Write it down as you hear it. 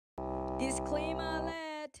Disclaimer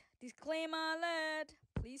alert.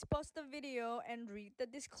 Please pause the video and read the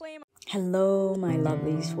disclaimer. Hello, my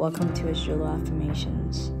lovelies. Welcome to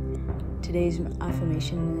Affirmations. Today's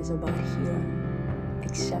affirmation is about healing,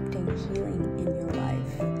 accepting healing in your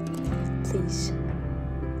life. Please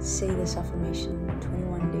say this affirmation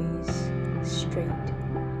 21 days straight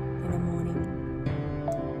in the morning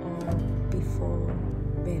or before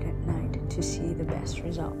bed at night to see the best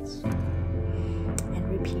results. And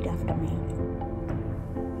repeat after me.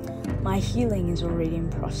 My healing is already in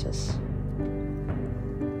process.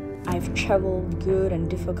 I've traveled good and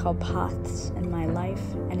difficult paths in my life,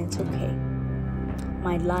 and it's okay.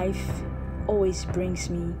 My life always brings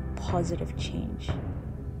me positive change.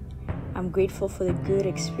 I'm grateful for the good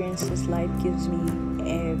experiences life gives me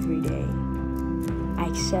every day. I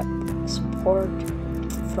accept support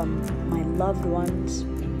from my loved ones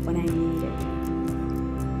when I need it.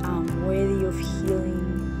 I'm worthy of healing.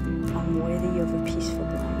 I'm worthy of a peaceful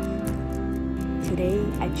life. Today,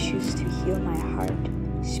 I choose to heal my heart,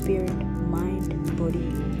 spirit, mind, body,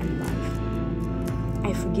 and life.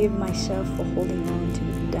 I forgive myself for holding on to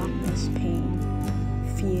the darkness, pain,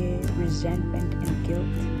 fear, resentment, and guilt.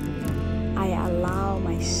 I allow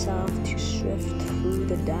myself to shift through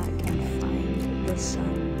the dark and find the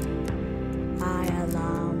sun. I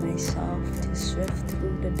allow myself to shift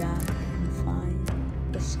through the dark and find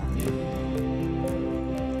the sun.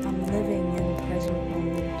 I'm living in the present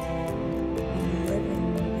moment.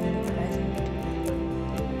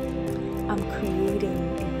 I'm creating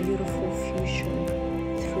a beautiful future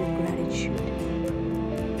through gratitude.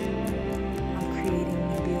 I'm creating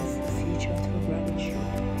a beautiful future through gratitude.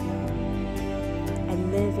 I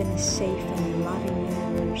live in a safe and loving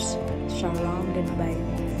universe surrounded by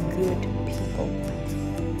good people.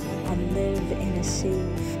 I live in a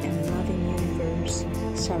safe and loving universe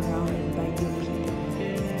surrounded by good people.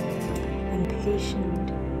 I'm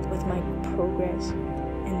patient with my progress,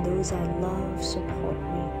 and those I love support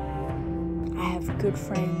me. I have good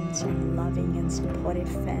friends and loving and supportive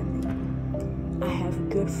family. I have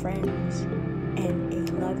good friends and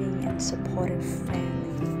a loving and supportive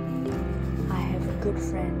family. I have good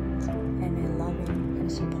friends and a loving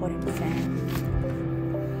and supportive family.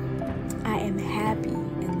 I am happy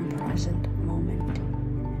in the present moment.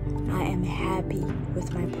 I am happy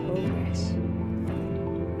with my progress.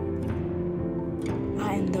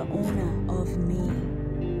 I am the owner of me,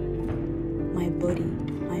 my body,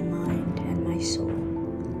 my mind, and my soul.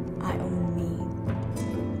 I own me.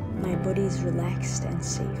 My body is relaxed and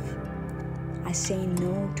safe. I say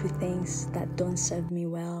no to things that don't serve me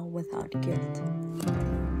well without guilt.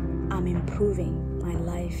 I'm improving my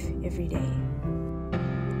life every day.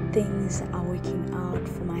 Things are working out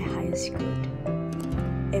for my highest good.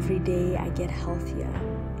 Every day I get healthier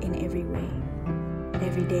in every way.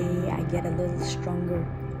 Every day I get a little stronger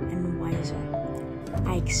and wiser.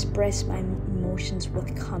 I express my emotions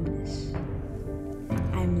with calmness.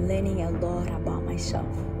 I'm learning a lot about myself.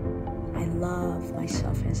 I love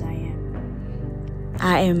myself as I am.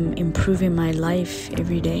 I am improving my life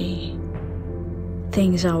every day.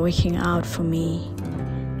 Things are working out for me.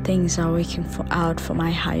 Things are working out for my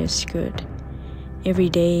highest good. Every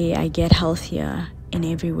day I get healthier in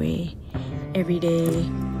every way. Every day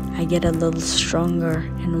I get a little stronger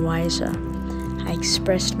and wiser. I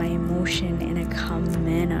express my emotion in a calm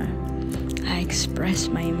manner. I express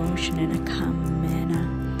my emotion in a calm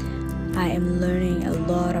manner. I am learning a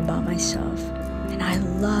lot about myself, and I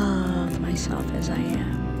love myself as I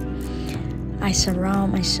am. I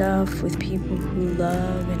surround myself with people who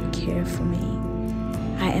love and care for me.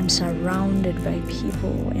 I am surrounded by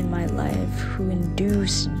people in my life who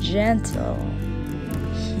induce gentle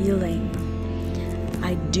healing.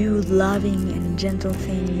 I do loving and gentle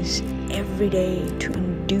things every day to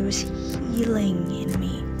induce healing in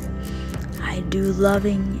me. I do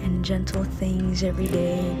loving and gentle things every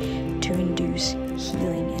day to induce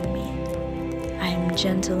healing in me. I am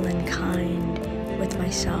gentle and kind with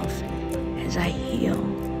myself as I heal.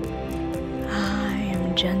 I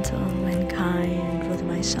am gentle and kind with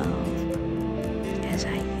myself as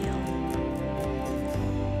I heal.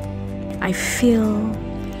 I feel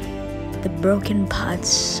the broken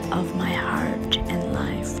parts of my heart and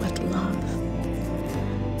life with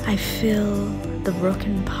love. I fill the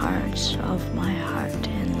broken parts of my heart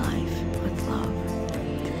and life with love.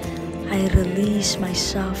 I release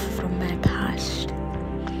myself from my past.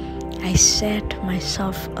 I set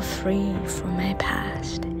myself free from my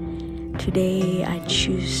past. Today I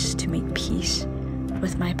choose to make peace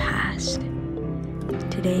with my past.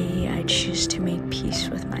 Today I choose to make peace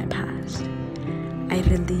with my past. I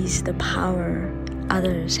release the power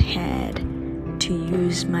others had to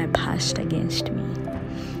use my past against me.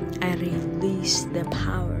 I release the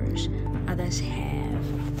powers others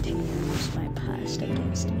have to use my past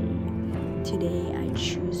against me. Today I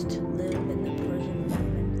choose to live in the present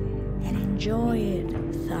moment and enjoy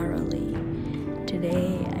it thoroughly.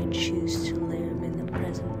 Today I choose to live in the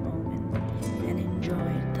present moment and enjoy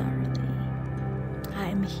it thoroughly. I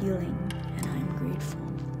am healing and I am grateful.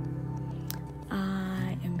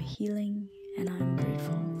 I am healing and I'm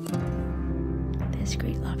grateful. There's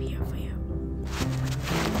great love here for you.